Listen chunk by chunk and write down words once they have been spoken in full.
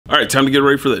All right, time to get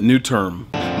ready for that new term.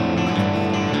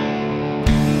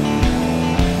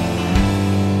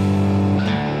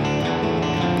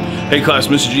 Hey class,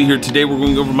 Mr.G here. Today we're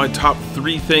going over my top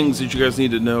 3 things that you guys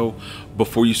need to know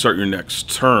before you start your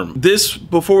next term.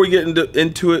 Before we get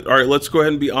into it, all right, let's go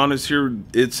ahead and be honest here.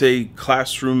 It's a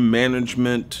classroom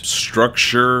management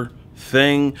structure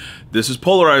thing. This is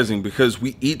polarizing because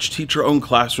we each teach our own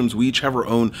classrooms. We each have our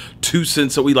own 2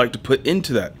 cents that we like to put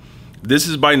into that. This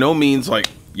is by no means like,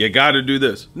 you got to do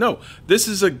this. No, this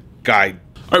is a guide.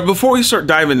 All right, before we start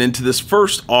diving into this,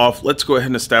 first off, let's go ahead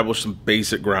and establish some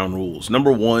basic ground rules.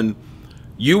 Number 1,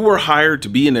 you were hired to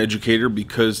be an educator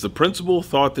because the principal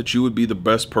thought that you would be the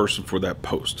best person for that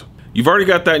post. You've already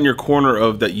got that in your corner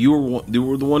of that you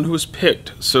were the one who was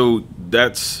picked. So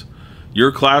that's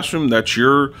your classroom, that's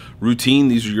your routine,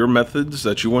 these are your methods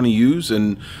that you want to use,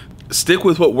 and stick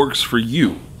with what works for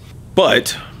you.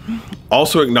 But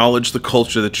also acknowledge the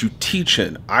culture that you teach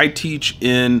in. I teach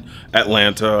in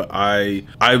Atlanta.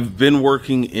 I've been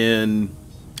working in,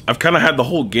 I've kind of had the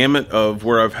whole gamut of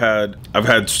where I've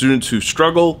had students who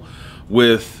struggle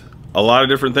with a lot of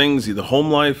different things, either home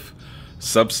life,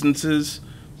 substances,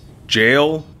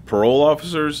 jail, parole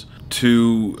officers,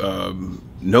 to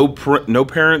no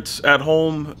parents at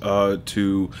home,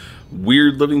 to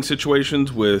weird living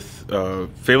situations with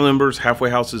family members, halfway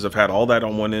houses. I've had all that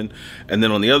on one end, and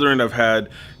then on the other end I've had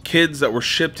kids that were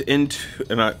shipped into,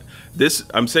 and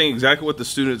I'm saying exactly what the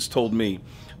students told me.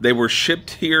 They were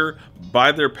shipped here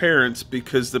by their parents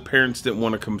because the parents didn't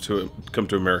want to come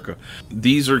to America.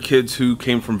 These are kids who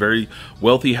came from very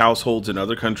wealthy households in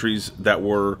other countries that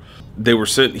were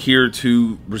sent here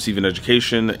to receive an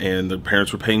education, and the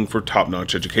parents were paying for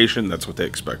top-notch education. That's what they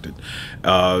expected.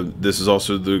 This is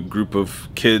also the group of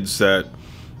kids that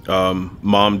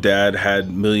mom, dad had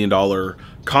 $1 million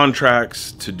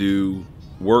contracts to do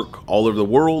work all over the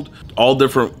world, all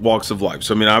different walks of life.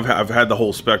 So I mean, I've had the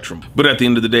whole spectrum, but at the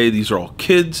end of the day, these are all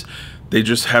kids. They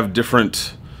just have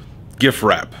different gift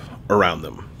wrap around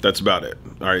them. That's about it.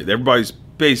 All right, everybody's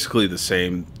basically the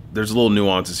same. There's little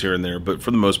nuances here and there, but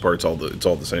for the most part, it's all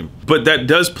the same. But that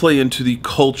does play into the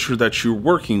culture that you're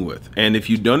working with. And if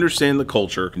you understand the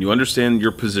culture and you understand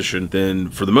your position, then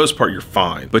for the most part, you're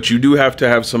fine. But you do have to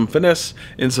have some finesse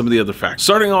in some of the other facts.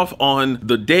 Starting off on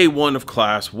the day 1 of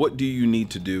class, what do you need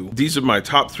to do? These are my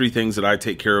top 3 things that I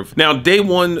take care of. Now, day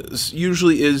 1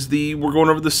 usually is we're going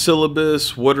over the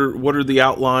syllabus. What are the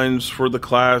outlines for the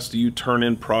class? Do you turn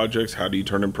in projects? How do you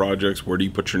turn in projects? Where do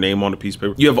you put your name on a piece of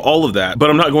paper? You have all of that, but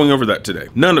I'm not going over that today.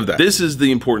 None of that. This is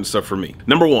the important stuff for me.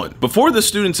 Number 1, before the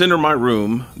students enter my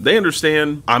room, they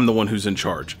understand I'm the one who's in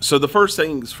charge. So the first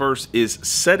things first is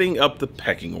setting up the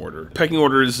pecking order. Pecking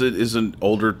order is an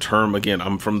older term. Again,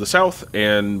 I'm from the South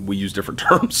and we use different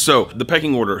terms. So the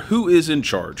pecking order, who is in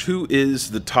charge? Who is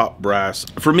the top brass?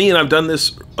 For me, and I've done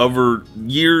this over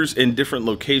years in different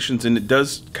locations, and it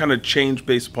does kind of change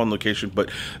based upon location,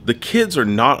 but the kids are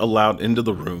not allowed into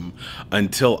the room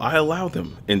until I allow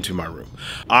them into my room.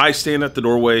 I stand at the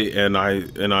doorway and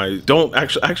I don't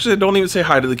actually I don't even say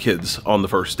hi to the kids on the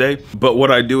first day, but what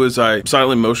I do is I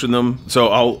silently motion them. So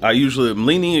I usually am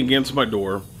leaning against my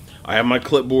door. I have my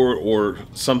clipboard or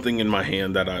something in my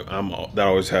hand that I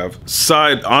always have.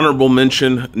 Side honorable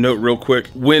mention note real quick.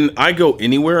 When I go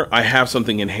anywhere, I have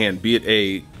something in hand, be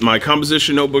it my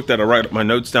composition notebook that I write my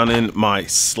notes down in, my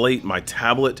slate, my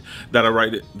tablet that I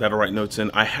write notes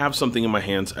in. I have something in my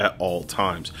hands at all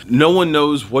times. No one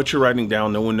knows what you're writing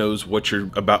down. No one knows what you're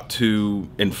about to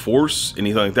enforce,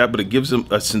 anything like that, but it gives them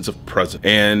a sense of presence.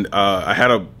 And I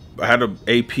had a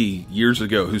AP years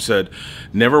ago who said,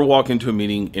 never walk into a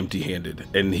meeting empty-handed.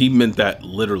 And he meant that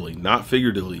literally, not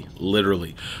figuratively,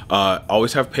 literally.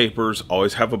 Always have papers,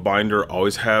 always have a binder,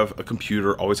 always have a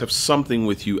computer, always have something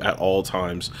with you at all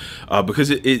times. Because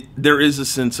there is a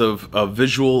sense of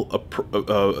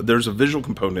there's a visual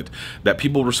component that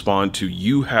people respond to.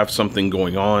 You have something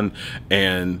going on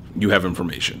and you have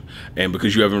information. And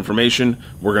because you have information,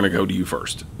 we're gonna go to you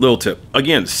first. Little tip.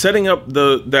 Again, setting up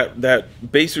that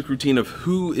basic routine of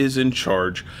who is in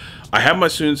charge. I have my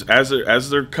students, as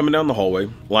they're coming down the hallway,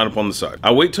 line up on the side.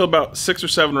 I wait till about 6 or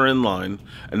 7 are in line,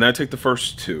 and then I take the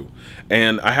first 2.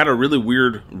 And I had a really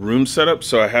weird room setup,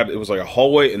 so it was like a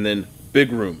hallway and then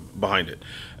big room behind it.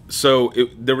 So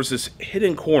there was this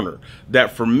hidden corner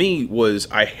that for me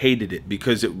I hated it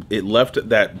because it left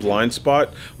that blind spot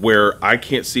where I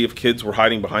can't see if kids were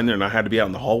hiding behind there, and I had to be out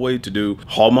in the hallway to do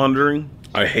hall monitoring.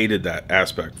 I hated that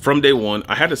aspect. From day one,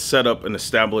 I had to set up and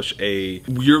establish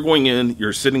you're going in,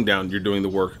 you're sitting down, you're doing the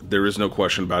work. There is no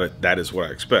question about it. That is what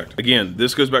I expect. Again,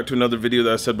 this goes back to another video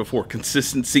that I said before.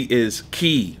 Consistency is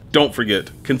key. Don't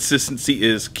forget, consistency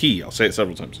is key. I'll say it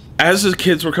several times. As the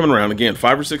kids were coming around, again,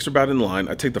 5 or 6 are about in line.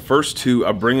 I take the first 2,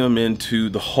 I bring them into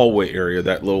the hallway area,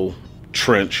 that little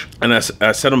trench, and I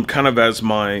set them kind of as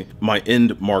my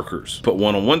end markers. Put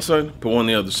one on one side, put one on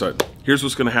the other side. Here's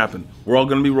what's going to happen. We're all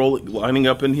going to be lining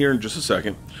up in here in just a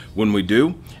second. When we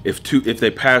do, if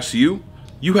they pass you,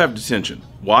 you have detention.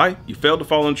 Why? You failed to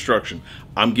follow instruction.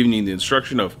 I'm giving you the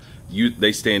instruction of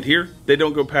they stand here, they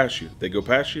don't go past you. They go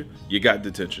past you, you got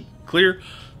detention. Clear?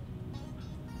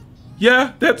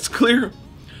 Yeah, that's clear.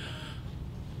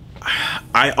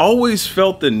 I always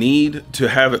felt the need to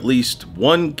have at least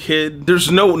one kid. There's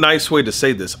no nice way to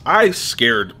say this. I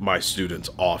scared my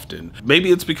students often. Maybe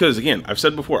it's because, again, I've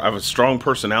said before, I have a strong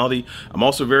personality. I'm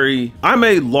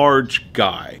a large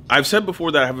guy. I've said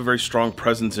before that I have a very strong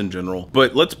presence in general,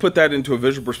 but let's put that into a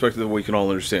visual perspective that we can all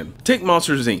understand. Take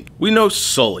Monsters, Inc. We know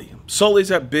Sully. Sully's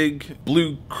that big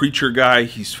blue creature guy.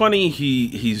 He's funny.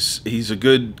 He's a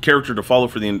good character to follow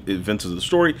for the events of the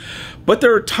story. But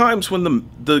there are times when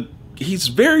he's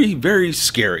very, very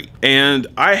scary. And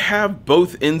I have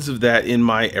both ends of that in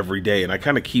my everyday, and I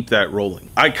kind of keep that rolling.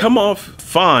 I come off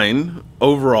fine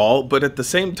overall, but at the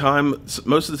same time,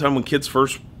 most of the time when kids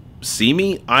first see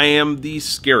me, I am the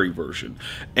scary version.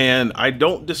 And I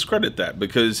don't discredit that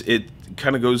because it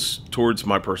kind of goes towards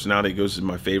my personality. It goes in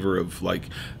my favor of like,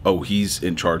 oh, he's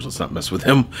in charge, let's not mess with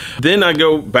him. Then I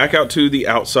go back out to the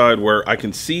outside where I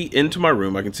can see into my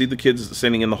room. I can see the kids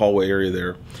standing in the hallway area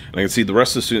there, and I can see the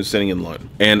rest of the students standing in line.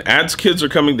 And as kids are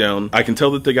coming down, I can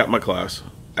tell that they got my class.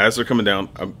 As they're coming down,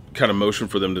 I kind of motion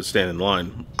for them to stand in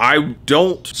line. I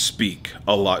don't speak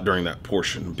a lot during that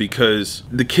portion because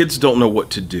the kids don't know what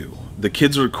to do. The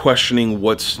kids are questioning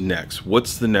what's next.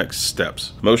 What's the next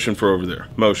steps? Motion for over there.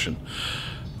 Motion.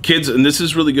 Kids, and this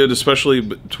is really good, especially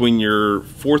between your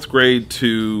 4th grade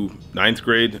to 9th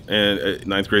grade, and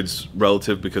 9th grade's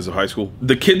relative because of high school.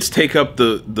 The kids take up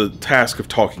the task of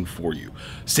talking for you.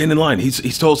 Stand in line.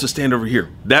 He's told us to stand over here.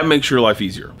 That makes your life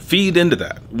easier. Feed into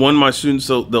that. One of my students,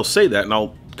 they'll say that, and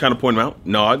I'll kind of point them out,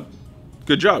 nod,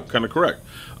 good job, kind of correct.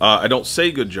 I don't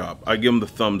say good job. I give them the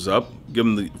thumbs up, give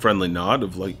them the friendly nod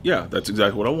of like, yeah, that's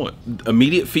exactly what I want.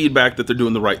 Immediate feedback that they're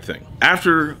doing the right thing.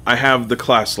 After I have the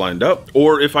class lined up,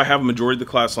 or if I have a majority of the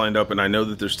class lined up and I know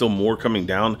that there's still more coming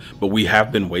down, but we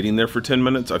have been waiting there for 10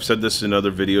 minutes. I've said this in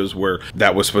other videos where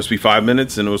that was supposed to be 5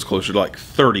 minutes and it was closer to like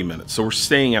 30 minutes. So we're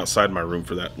staying outside my room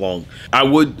for that long. I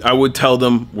would tell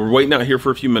them, we're waiting out here for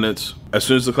a few minutes. As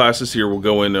soon as the class is here, we'll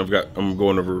go in. I'm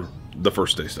going over the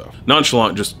first day stuff.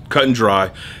 Nonchalant, just cut and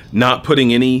dry, not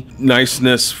putting any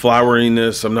niceness,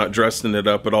 floweriness. I'm not dressing it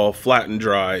up at all. Flat and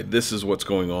dry. This is what's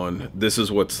going on. This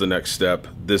is what's the next step.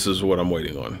 This is what I'm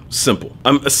waiting on. Simple.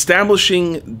 I'm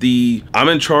establishing I'm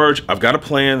in charge. I've got a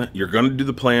plan. You're going to do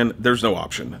the plan. There's no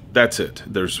option. That's it.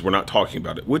 We're not talking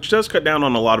about it, which does cut down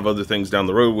on a lot of other things down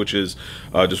the road, which is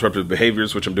disruptive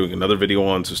behaviors, which I'm doing another video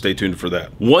on. So stay tuned for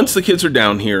that. Once the kids are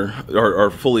down here, are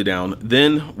fully down,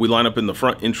 then we line up in the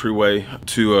front entryway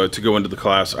to go into the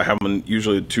class. I have them in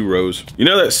usually 2 rows. You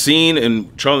know that scene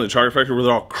in Charlie and the Chocolate Factory where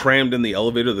they're all crammed in the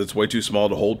elevator that's way too small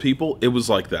to hold people? It was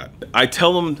like that. I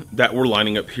tell them that we're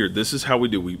lining up here. This is how we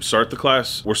do. We start the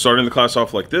class. We're starting the class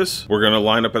off like this. We're going to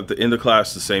line up at the end of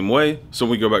class the same way. So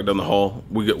when we go back down the hall,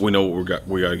 we know what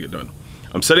we got to get done.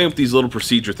 I'm setting up these little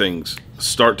procedure things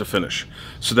start to finish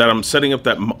so that I'm setting up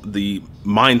the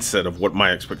mindset of what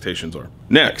my expectations are.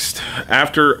 Next,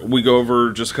 after we go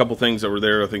over just a couple things that were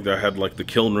there, I think that I had like the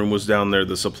kiln room was down there,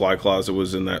 the supply closet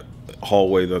was in that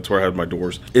hallway, that's where I had my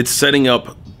doors. It's setting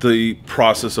up the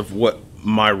process of what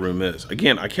my room is.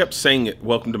 Again, I kept saying it,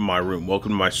 welcome to my room,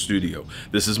 welcome to my studio.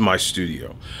 This is my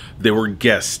studio. There were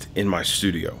guests in my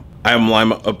studio. I am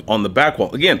lined up on the back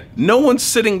wall. Again, no one's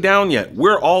sitting down yet.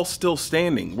 We're all still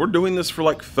standing. We're doing this for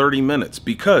like 30 minutes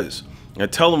because I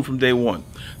tell them from day one,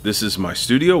 this is my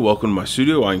studio. Welcome to my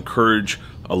studio. I encourage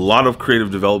a lot of creative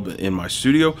development in my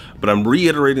studio, but I'm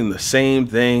reiterating the same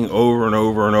thing over and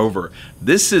over and over.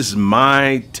 This is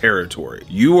my territory.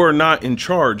 You are not in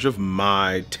charge of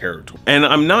my territory. And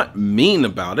I'm not mean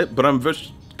about it, but I'm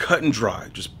just cut and dry,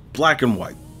 just black and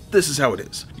white. This is how it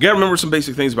is. You gotta remember some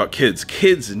basic things about kids.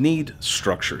 Kids need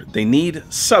structure. They need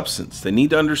substance. They need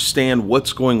to understand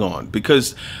what's going on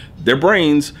because their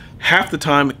brains half the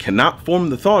time cannot form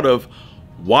the thought of,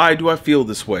 why do I feel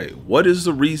this way? What is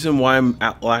the reason why I'm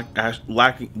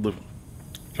lacking?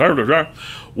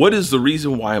 What is the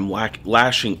reason why I'm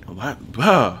lashing?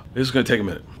 This is going to take a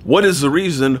minute. What is the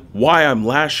reason why I'm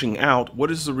lashing out?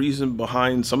 What is the reason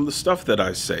behind some of the stuff that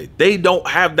I say? They don't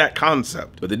have that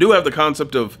concept, but they do have the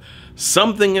concept of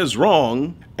something is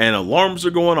wrong and alarms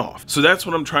are going off. So that's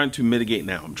what I'm trying to mitigate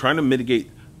now. I'm trying to mitigate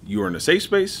you're in a safe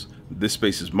space. This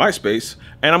space is my space,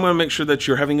 and I'm going to make sure that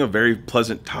you're having a very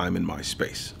pleasant time in my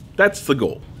space. That's the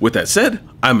goal. With that said,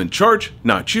 I'm in charge,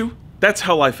 not you. That's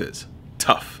how life is.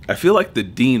 Tough. I feel like the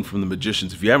Dean from The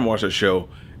Magicians. If you haven't watched that show,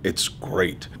 it's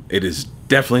great. It is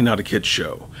definitely not a kid's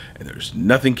show, and there's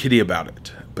nothing kiddie about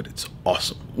it, but it's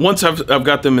awesome. Once I've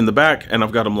got them in the back and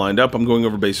I've got them lined up, I'm going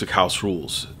over basic house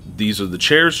rules. These are the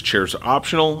chairs. Chairs are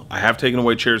optional. I have taken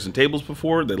away chairs and tables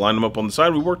before. They lined them up on the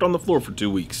side. We worked on the floor for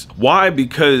 2 weeks. Why?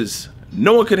 Because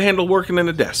no one could handle working in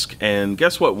a desk. And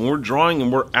guess what? When we're drawing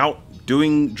and we're out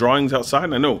doing drawings outside,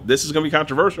 and I know this is going to be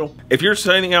controversial. If you're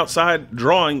standing outside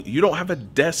drawing, you don't have a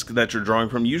desk that you're drawing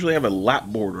from. You usually have a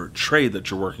lapboard or a tray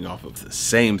that you're working off of. The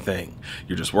same thing.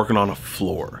 You're just working on a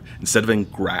floor instead of in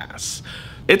grass.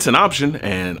 It's an option,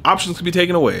 and options can be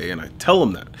taken away, and I tell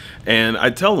them that. And I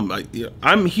tell them,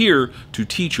 I'm here to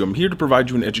teach you. I'm here to provide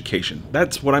you an education.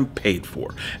 That's what I'm paid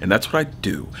for, and that's what I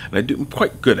do. And I'm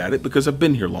quite good at it because I've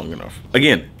been here long enough.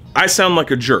 Again, I sound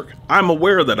like a jerk. I'm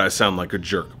aware that I sound like a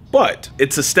jerk, but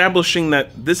it's establishing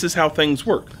that this is how things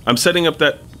work. I'm setting up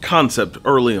that concept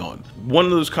early on. One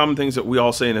of those common things that we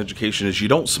all say in education is you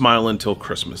don't smile until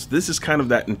Christmas. This is kind of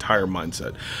that entire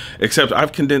mindset, except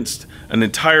I've condensed an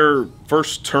entire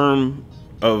first term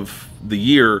of the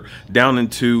year down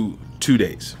into 2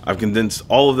 days. I've condensed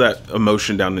all of that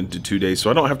emotion down into 2 days, so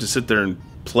I don't have to sit there and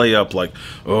play up like,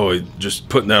 oh, just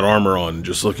putting that armor on,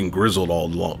 just looking grizzled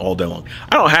all day long.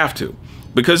 I don't have to,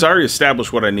 because I already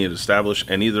established what I need to establish,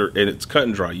 and it's cut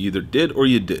and dry. You either did or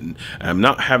you didn't. And I'm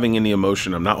not having any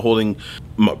emotion. I'm not holding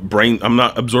my brain. I'm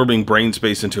not absorbing brain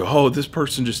space into, oh, this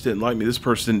person just didn't like me. This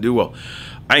person didn't do well.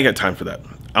 I ain't got time for that.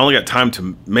 I only got time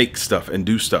to make stuff and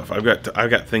do stuff. I've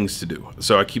got things to do.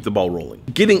 So I keep the ball rolling.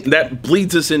 That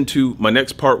bleeds us into my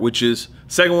next part, which is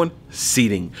second one,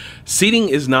 seating. Seating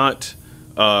is not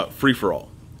free for all,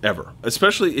 ever.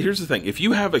 Especially, here's the thing, if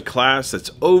you have a class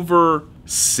that's over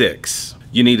 6,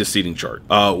 you need a seating chart.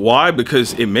 Why?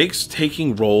 Because it makes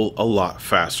taking roll a lot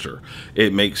faster.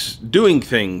 It makes doing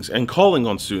things and calling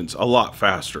on students a lot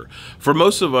faster. For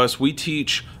most of us, we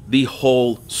teach the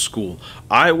whole school.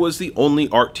 I was the only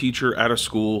art teacher at a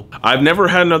school. I've never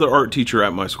had another art teacher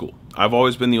at my school. I've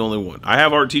always been the only one. I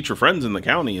have art teacher friends in the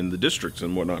county and the districts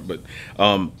and whatnot, but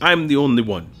I'm the only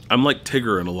one. I'm like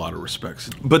Tigger in a lot of respects.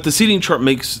 But the seating chart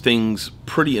makes things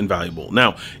pretty invaluable.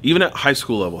 Now, even at high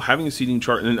school level, having a seating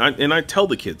chart, and I tell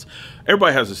the kids,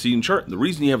 everybody has a seating chart. The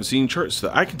reason you have a seating chart is so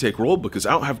that I can take roll, because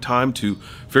I don't have time to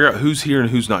figure out who's here and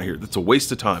who's not here. That's a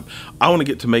waste of time. I want to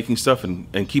get to making stuff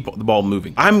and keep the ball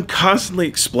moving. I'm constantly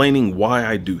explaining why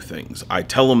I do things. I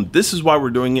tell them, this is why we're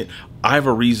doing it. I have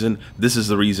a reason, this is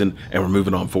the reason, and we're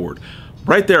moving on forward.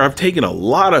 Right there, I've taken a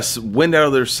lot of wind out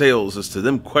of their sails as to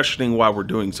them questioning why we're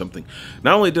doing something.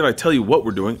 Not only did I tell you what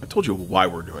we're doing, I told you why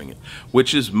we're doing it,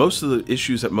 which is most of the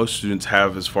issues that most students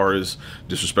have as far as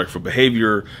disrespectful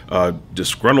behavior,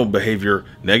 disgruntled behavior,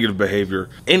 negative behavior,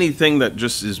 anything that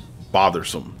just is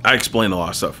bothersome. I explain a lot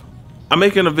of stuff. I'm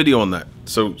making a video on that,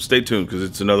 so stay tuned because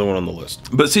it's another one on the list.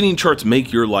 But seating charts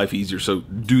make your life easier, so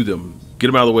do them. Get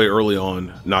them out of the way early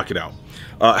on, knock it out.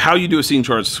 How you do a seating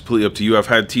chart is completely up to you. I've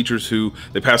had teachers who,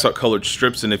 they pass out colored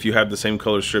strips, and if you have the same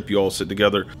color strip, you all sit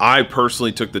together. I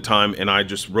personally took the time and I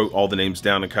just wrote all the names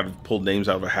down and kind of pulled names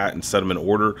out of a hat and set them in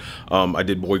order. I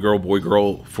did boy,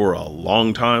 girl for a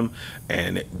long time,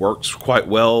 and it works quite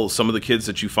well. Some of the kids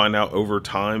that you find out over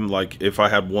time, like if I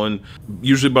had one,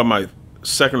 usually by my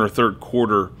second or third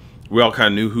quarter, we all kind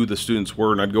of knew who the students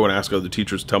were, and I'd go and ask other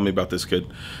teachers to tell me about this kid.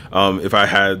 If I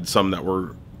had some that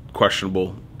were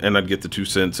questionable, and I'd get the 2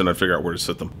 cents and I'd figure out where to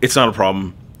sit them. It's not a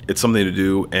problem. It's something to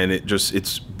do, and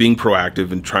it's being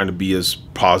proactive and trying to be as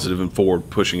positive and forward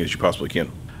pushing as you possibly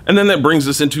can. And then that brings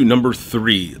us into number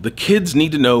 3. The kids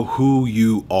need to know who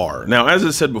you are. Now, as I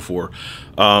said before,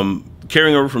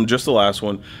 carrying over from just the last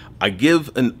one, I give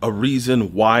a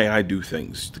reason why I do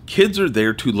things. The kids are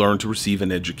there to learn, to receive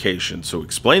an education. So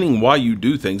explaining why you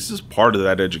do things is part of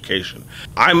that education.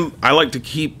 I like to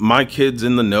keep my kids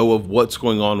in the know of what's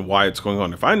going on, why it's going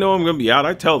on. If I know I'm going to be out,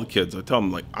 I tell the kids, I tell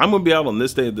them, like, I'm going to be out on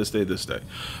this day, this day, this day.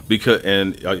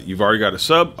 And you've already got a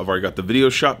sub. I've already got the video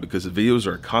shot, because the videos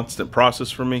are a constant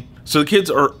process for me. So the kids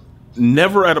are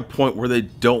never at a point where they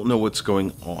don't know what's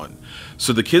going on.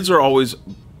 So the kids are always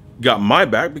got my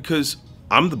back, because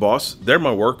I'm the boss, they're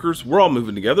my workers, we're all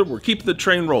moving together, we're keeping the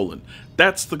train rolling.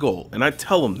 That's the goal, and I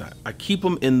tell them that. I keep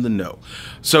them in the know.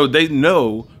 So they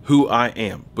know who I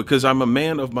am, because I'm a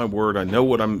man of my word. I know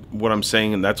what I'm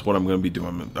saying, and that's what I'm going to be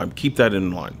doing. I keep that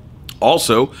in line.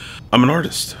 Also, I'm an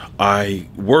artist. I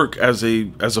work as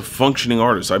a functioning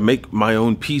artist. I make my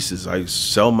own pieces. I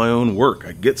sell my own work.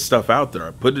 I get stuff out there.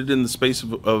 I put it in the space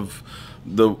of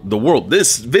the world.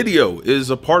 This video is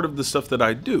a part of the stuff that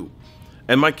I do.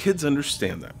 And my kids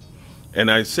understand that. And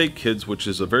I say kids, which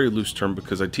is a very loose term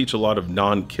because I teach a lot of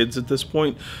non-kids at this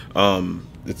point.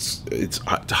 It's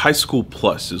high school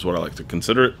plus is what I like to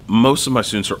consider it. Most of my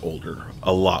students are older,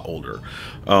 a lot older.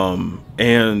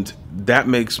 And that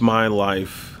makes my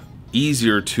life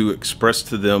easier to express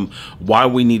to them why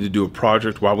we need to do a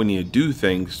project, why we need to do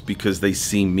things, because they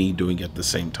see me doing it at the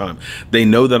same time. They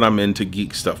know that I'm into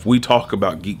geek stuff. We talk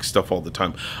about geek stuff all the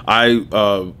time.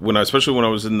 Especially when I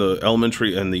was in the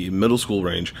elementary and the middle school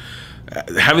range,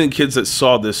 having kids that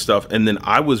saw this stuff, and then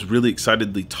I was really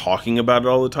excitedly talking about it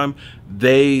all the time,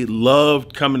 they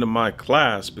loved coming to my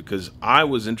class because I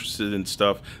was interested in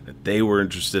stuff that they were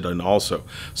interested in also.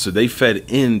 So they fed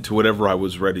into whatever I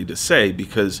was ready to say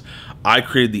because I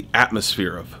created the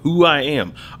atmosphere of who I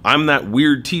am. I'm that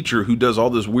weird teacher who does all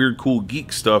this weird, cool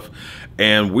geek stuff,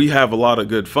 and we have a lot of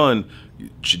good fun.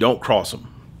 You don't cross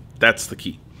them. That's the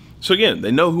key. So again,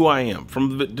 they know who I am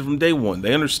from day one.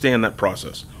 They understand that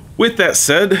process. With that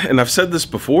said, and I've said this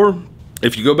before,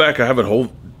 if you go back, I have a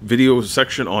whole video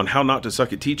section on how not to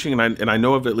suck at teaching, and I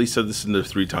know I've at least said this in there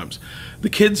 3 times. The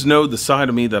kids know the side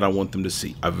of me that I want them to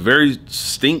see. I have a very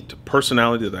distinct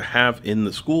personality that I have in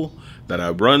the school that I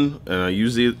run, and I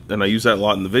use that a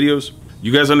lot in the videos.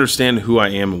 You guys understand who I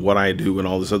am and what I do and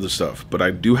all this other stuff, but I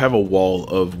do have a wall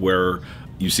of where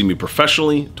you see me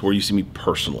professionally to where you see me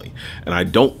personally, and I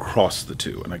don't cross the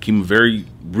two, and I keep them very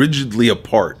rigidly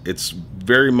apart. It's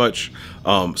very much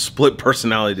split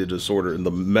personality disorder in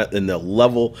the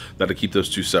level that I keep those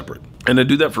two separate. And I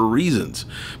do that for reasons,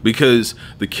 because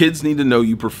the kids need to know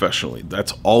you professionally.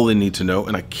 That's all they need to know,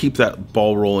 and I keep that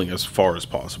ball rolling as far as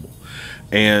possible.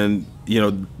 And you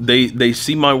know, they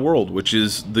see my world, which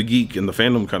is the geek and the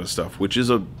fandom kind of stuff, which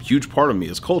is a huge part of me,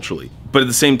 is culturally. But at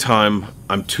the same time,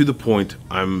 I'm to the point,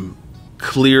 I'm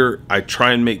clear. I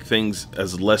try and make things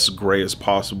as less gray as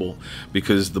possible,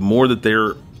 because the more that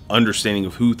they're understanding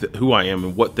of who I am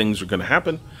and what things are going to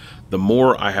happen, the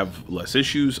more I have less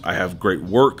issues. I have great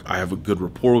work. I have a good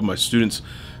rapport with my students,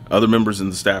 other members in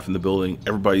the staff in the building.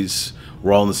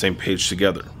 We're all on the same page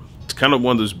together. It's kind of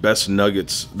one of those best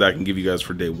nuggets that I can give you guys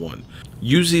for day one.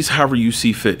 Use these however you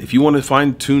see fit. If you want to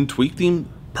fine tune, tweak them,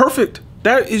 perfect.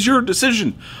 That is your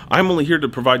decision. I'm only here to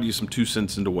provide you some 2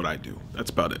 cents into what I do. That's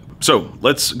about it. So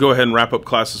let's go ahead and wrap up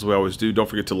class as we always do. Don't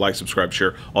forget to like, subscribe,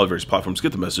 share all the various platforms.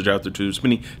 Get the message out there to as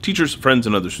many teachers, friends,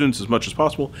 and other students as much as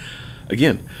possible.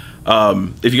 Again,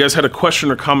 if you guys had a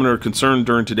question or comment or concern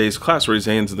during today's class, raise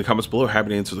your hands in the comments below. Happy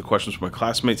to answer the questions from my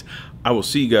classmates. I will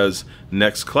see you guys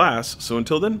next class. So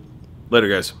until then, later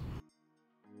guys.